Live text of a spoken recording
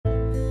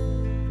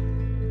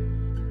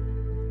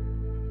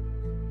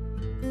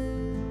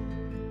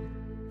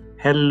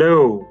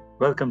Hello,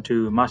 welcome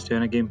to Master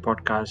in a Game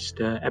podcast,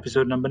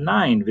 episode number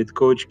 9 with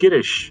Coach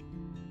Girish.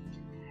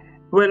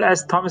 Well,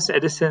 as Thomas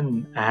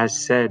Edison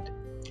has said,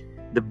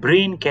 the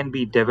brain can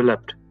be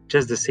developed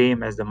just the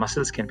same as the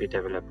muscles can be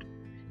developed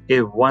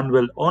if one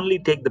will only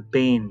take the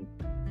pain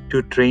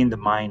to train the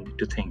mind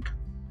to think,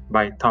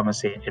 by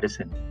Thomas A.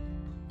 Edison.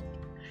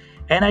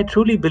 And I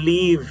truly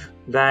believe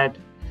that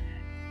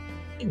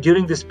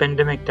during this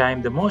pandemic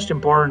time, the most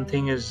important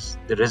thing is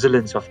the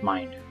resilience of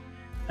mind,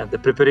 the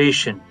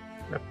preparation,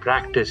 the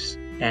practice,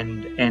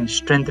 and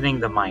strengthening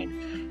the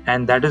mind.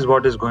 And that is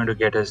what is going to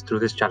get us through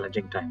these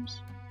challenging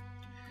times.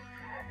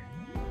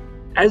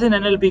 As an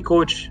NLP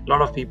coach, a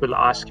lot of people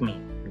ask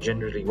me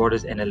generally, what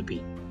is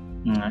NLP?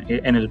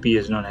 NLP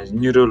is known as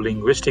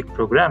Neuro-Linguistic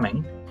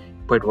Programming,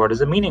 but what is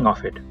the meaning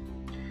of it?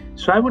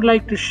 So I would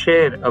like to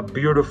share a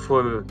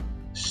beautiful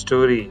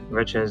story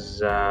which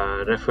is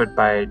referred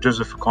by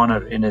Joseph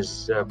Conner in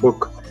his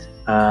book,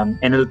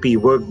 NLP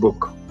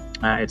Workbook.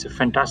 It's a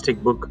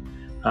fantastic book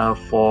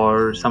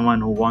for someone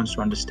who wants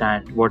to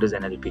understand what is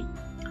NLP.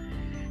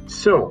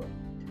 So,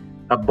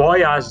 a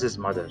boy asked his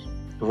mother,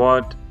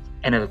 what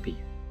NLP?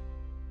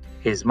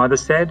 His mother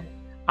said,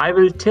 I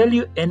will tell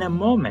you in a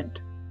moment,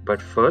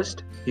 but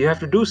first you have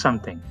to do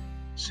something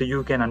so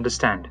you can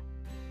understand.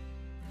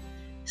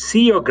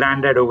 See your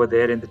granddad over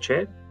there in the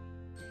chair?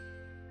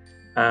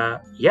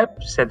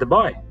 Yep, said the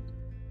boy.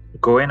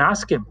 Go and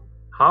ask him,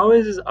 how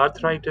is his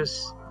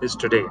arthritis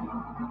today?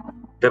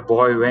 The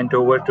boy went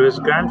over to his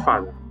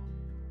grandfather.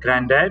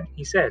 Granddad,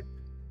 he said,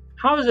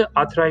 how is the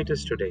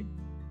arthritis today?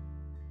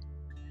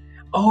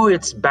 Oh,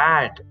 it's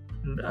bad,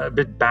 a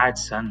bit bad,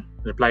 son,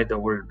 replied the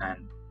old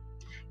man.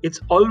 It's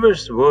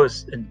always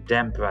worse in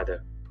damp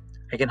weather.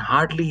 I can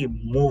hardly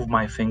move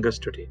my fingers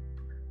today.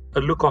 A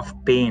look of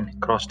pain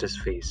crossed his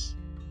face.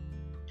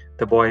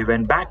 The boy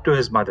went back to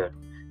his mother.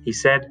 He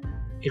said,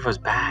 it was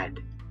bad.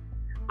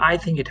 I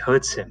think it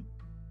hurts him.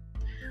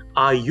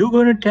 Are you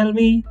going to tell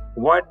me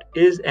what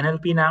is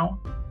NLP now?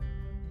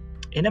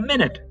 In a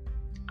minute,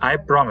 I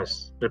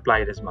promise,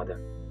 replied his mother.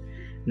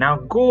 Now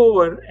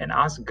go over and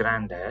ask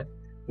Granddad,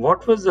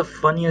 what was the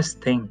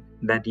funniest thing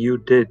that you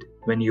did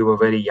when you were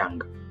very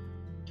young?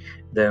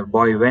 The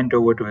boy went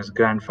over to his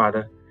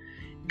grandfather.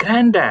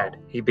 Granddad,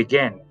 he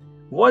began,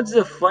 what's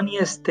the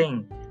funniest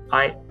thing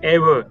I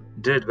ever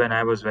did when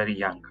I was very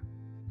young?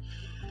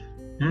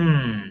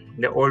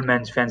 The old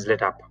man's face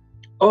lit up.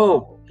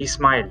 Oh, he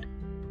smiled.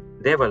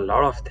 There were a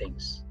lot of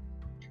things.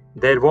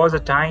 There was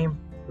a time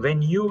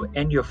when you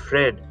and your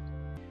friend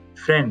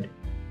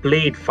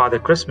played Father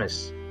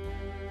Christmas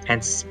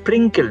and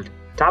sprinkled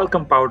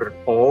talcum powder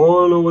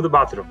all over the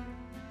bathroom,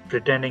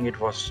 pretending it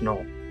was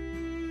snow.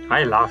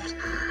 I laughed.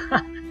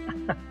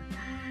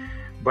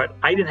 But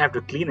I didn't have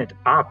to clean it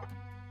up.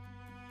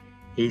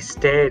 He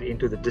stared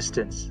into the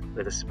distance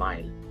with a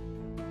smile.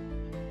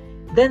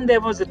 Then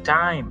there was a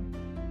time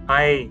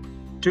I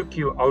took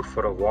you out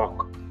for a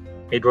walk.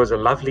 It was a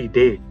lovely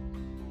day,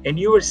 and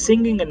you were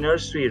singing a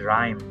nursery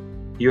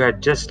rhyme you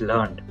had just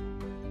learned,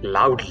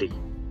 loudly.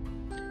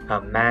 A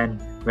man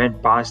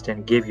went past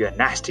and gave you a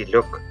nasty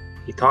look.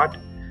 He thought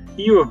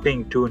you were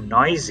being too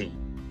noisy.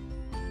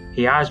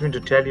 He asked me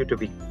to tell you to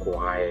be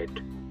quiet.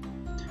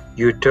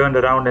 You turned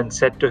around and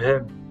said to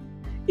him,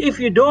 if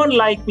you don't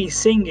like me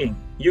singing,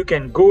 you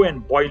can go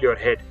and boil your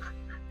head.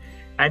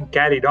 And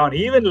carried on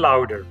even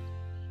louder.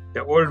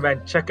 The old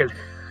man chuckled.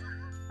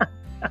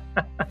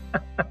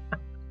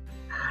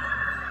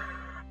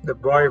 The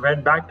boy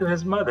went back to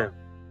his mother.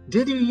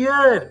 Did you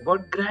hear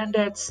what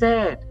Granddad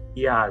said?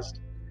 He asked.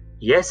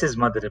 Yes, his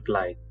mother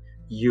replied.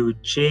 You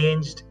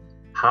changed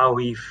how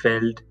he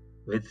felt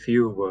with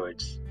few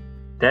words.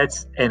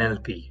 That's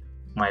NLP,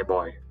 my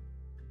boy.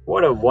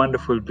 What a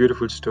wonderful,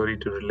 beautiful story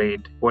to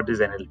relate. What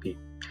is NLP?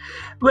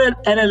 Well,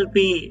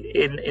 NLP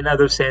in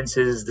other sense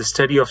is the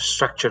study of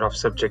structure of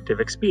subjective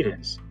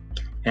experience.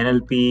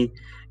 NLP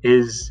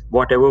is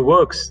whatever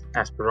works,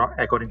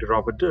 according to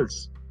Robert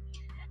Dills.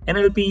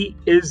 NLP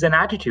is an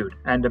attitude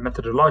and a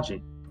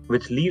methodology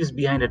which leaves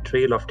behind a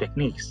trail of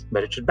techniques by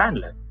Richard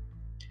Bandler.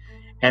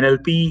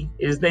 NLP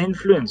is the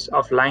influence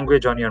of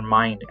language on your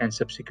mind and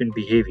subsequent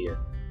behavior.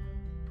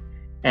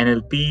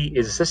 NLP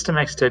is a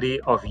systematic study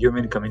of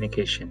human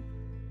communication.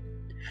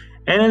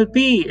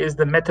 NLP is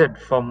the method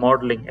for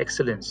modeling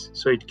excellence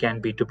so it can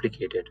be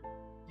duplicated.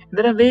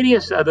 There are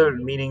various other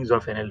meanings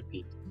of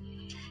NLP.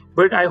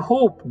 But I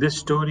hope this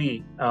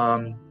story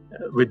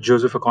with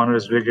Joseph O'Connor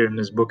has written in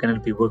his book,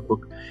 NLP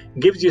Workbook,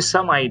 gives you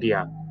some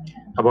idea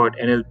about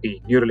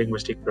NLP,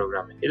 Neuro-Linguistic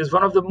Programming. It is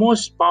one of the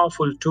most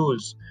powerful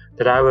tools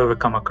that I've ever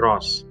come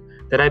across,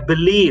 that I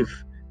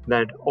believe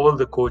that all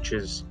the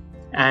coaches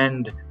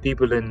and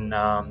people in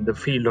the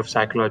field of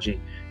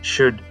psychology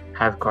should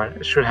have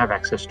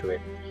access to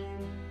it.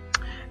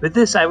 With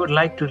this, I would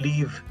like to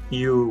leave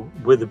you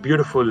with a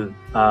beautiful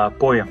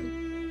poem.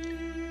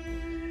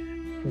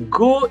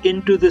 Go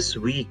into this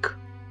week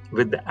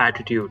with the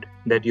attitude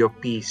that your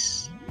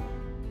peace,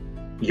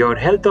 your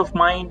health of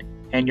mind,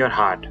 and your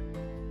heart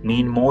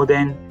mean more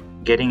than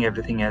getting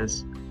everything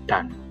else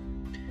done.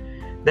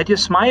 that your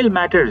smile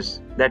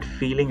matters, that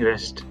feeling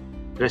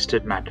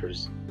rested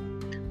matters,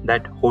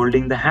 that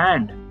holding the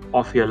hand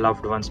of your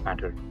loved ones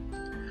matter.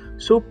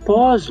 So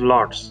pause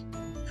lots,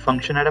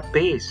 function at a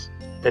pace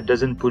that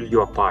doesn't pull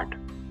you apart.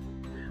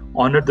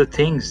 Honor the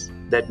things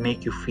that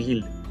make you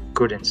feel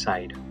good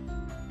inside.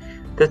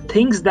 The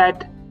things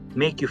that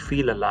make you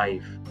feel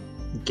alive.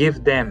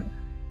 Give them,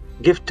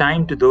 give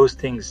time to those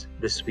things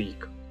this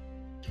week.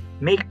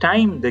 Make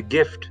time the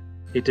gift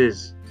it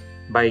is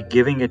by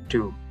giving it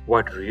to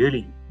what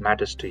really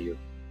matters to you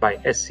by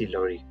S.C.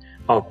 Laurie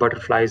of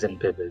Butterflies and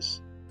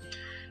Pebbles.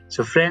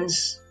 So,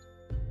 friends,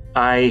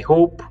 I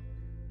hope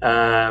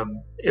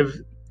if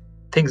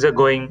things are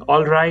going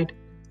all right,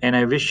 and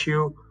I wish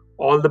you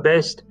all the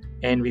best,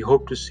 and we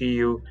hope to see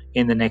you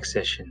in the next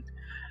session.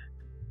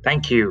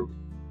 Thank you.